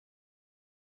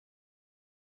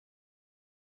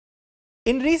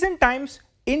In recent times,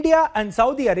 India and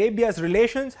Saudi Arabia's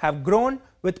relations have grown,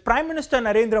 with Prime Minister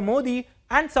Narendra Modi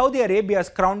and Saudi Arabia's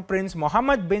Crown Prince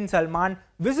Mohammed bin Salman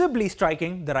visibly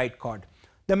striking the right chord.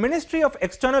 The Ministry of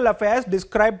External Affairs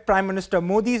described Prime Minister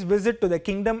Modi's visit to the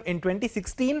kingdom in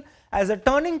 2016 as a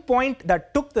turning point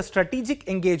that took the strategic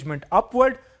engagement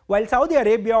upward, while Saudi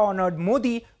Arabia honoured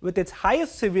Modi with its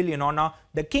highest civilian honour,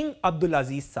 the King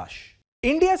Abdulaziz Sash.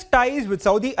 India's ties with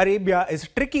Saudi Arabia is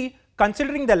tricky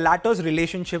considering the latter's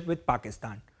relationship with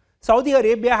Pakistan. Saudi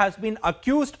Arabia has been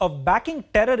accused of backing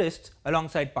terrorists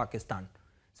alongside Pakistan.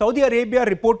 Saudi Arabia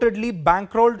reportedly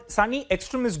bankrolled Sunni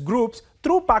extremist groups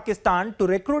through Pakistan to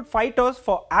recruit fighters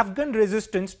for Afghan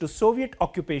resistance to Soviet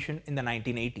occupation in the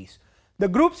 1980s. The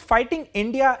groups fighting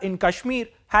India in Kashmir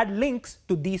had links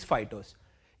to these fighters.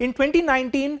 In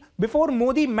 2019, before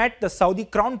Modi met the Saudi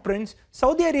Crown Prince,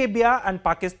 Saudi Arabia and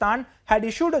Pakistan had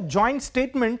issued a joint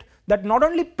statement that not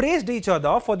only praised each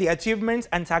other for the achievements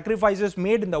and sacrifices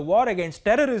made in the war against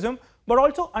terrorism, but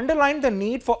also underlined the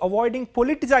need for avoiding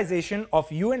politicization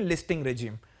of UN listing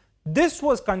regime. This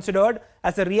was considered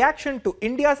as a reaction to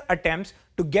India's attempts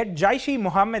to get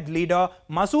Jaish-e-Mohammed leader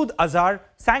Masood Azhar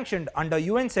sanctioned under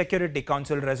UN Security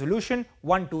Council Resolution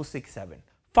 1267.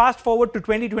 Fast forward to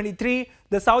 2023,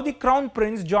 the Saudi Crown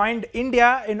Prince joined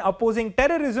India in opposing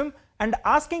terrorism and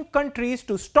asking countries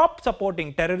to stop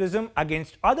supporting terrorism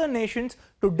against other nations,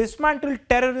 to dismantle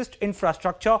terrorist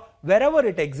infrastructure wherever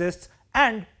it exists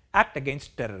and act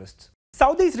against terrorists.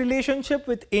 Saudi's relationship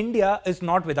with India is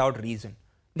not without reason.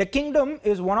 The kingdom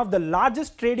is one of the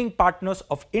largest trading partners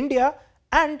of India,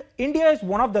 and India is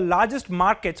one of the largest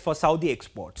markets for Saudi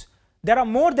exports. There are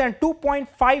more than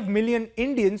 2.5 million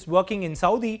Indians working in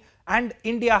Saudi, and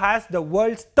India has the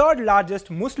world's third largest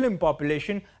Muslim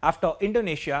population after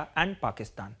Indonesia and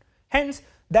Pakistan. Hence,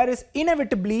 there is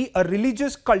inevitably a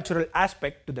religious cultural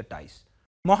aspect to the ties.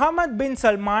 Mohammed bin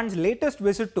Salman's latest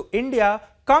visit to India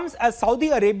comes as Saudi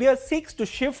Arabia seeks to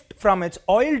shift from its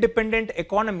oil-dependent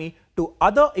economy to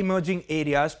other emerging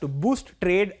areas to boost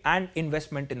trade and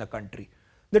investment in the country.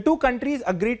 The two countries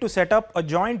agreed to set up a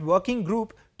joint working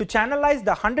group to channelize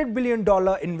the $100 billion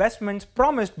investments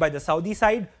promised by the Saudi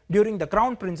side during the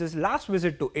Crown Prince's last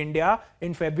visit to India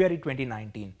in February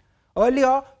 2019.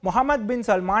 Earlier, Mohammed bin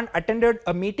Salman attended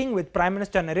a meeting with Prime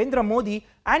Minister Narendra Modi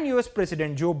and US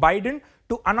President Joe Biden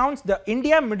to announce the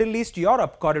India-Middle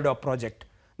East-Europe Corridor project.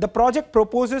 The project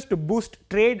proposes to boost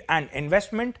trade and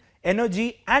investment,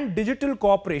 energy and digital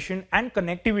cooperation and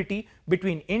connectivity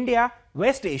between India,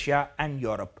 West Asia and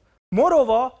Europe.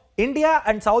 Moreover, India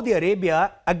and Saudi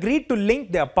Arabia agreed to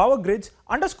link their power grids,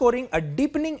 underscoring a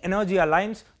deepening energy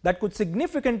alliance that could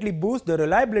significantly boost the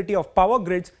reliability of power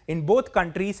grids in both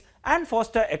countries and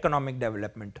foster economic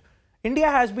development. India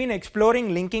has been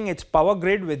exploring linking its power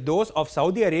grid with those of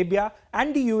Saudi Arabia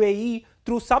and the UAE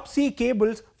through subsea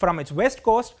cables from its west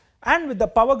coast and with the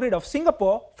power grid of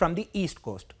Singapore from the east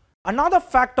coast. Another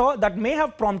factor that may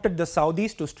have prompted the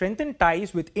Saudis to strengthen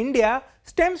ties with India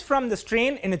stems from the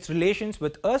strain in its relations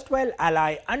with erstwhile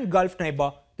ally and Gulf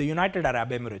neighbor, the United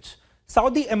Arab Emirates.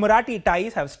 Saudi Emirati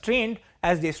ties have strained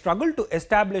as they struggle to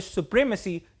establish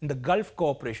supremacy in the Gulf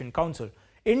Cooperation Council.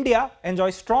 India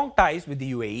enjoys strong ties with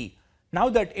the UAE. Now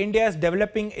that India is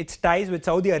developing its ties with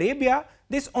Saudi Arabia,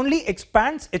 this only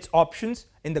expands its options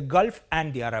in the Gulf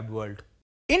and the Arab world.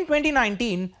 In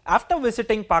 2019, after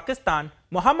visiting Pakistan,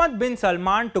 Mohammed bin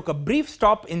Salman took a brief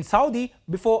stop in Saudi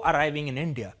before arriving in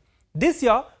India. This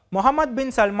year, Mohammed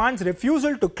bin Salman's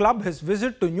refusal to club his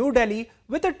visit to New Delhi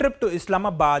with a trip to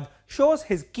Islamabad shows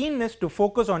his keenness to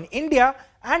focus on India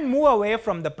and move away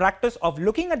from the practice of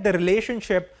looking at the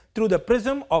relationship through the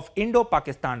prism of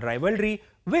Indo-Pakistan rivalry,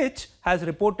 which has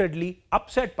reportedly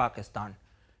upset Pakistan.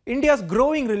 India's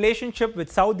growing relationship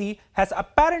with Saudi has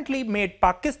apparently made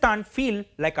Pakistan feel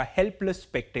like a helpless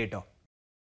spectator.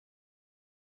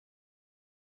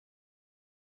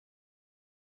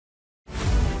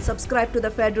 Subscribe to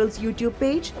the Federal's YouTube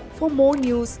page for more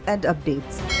news and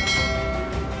updates.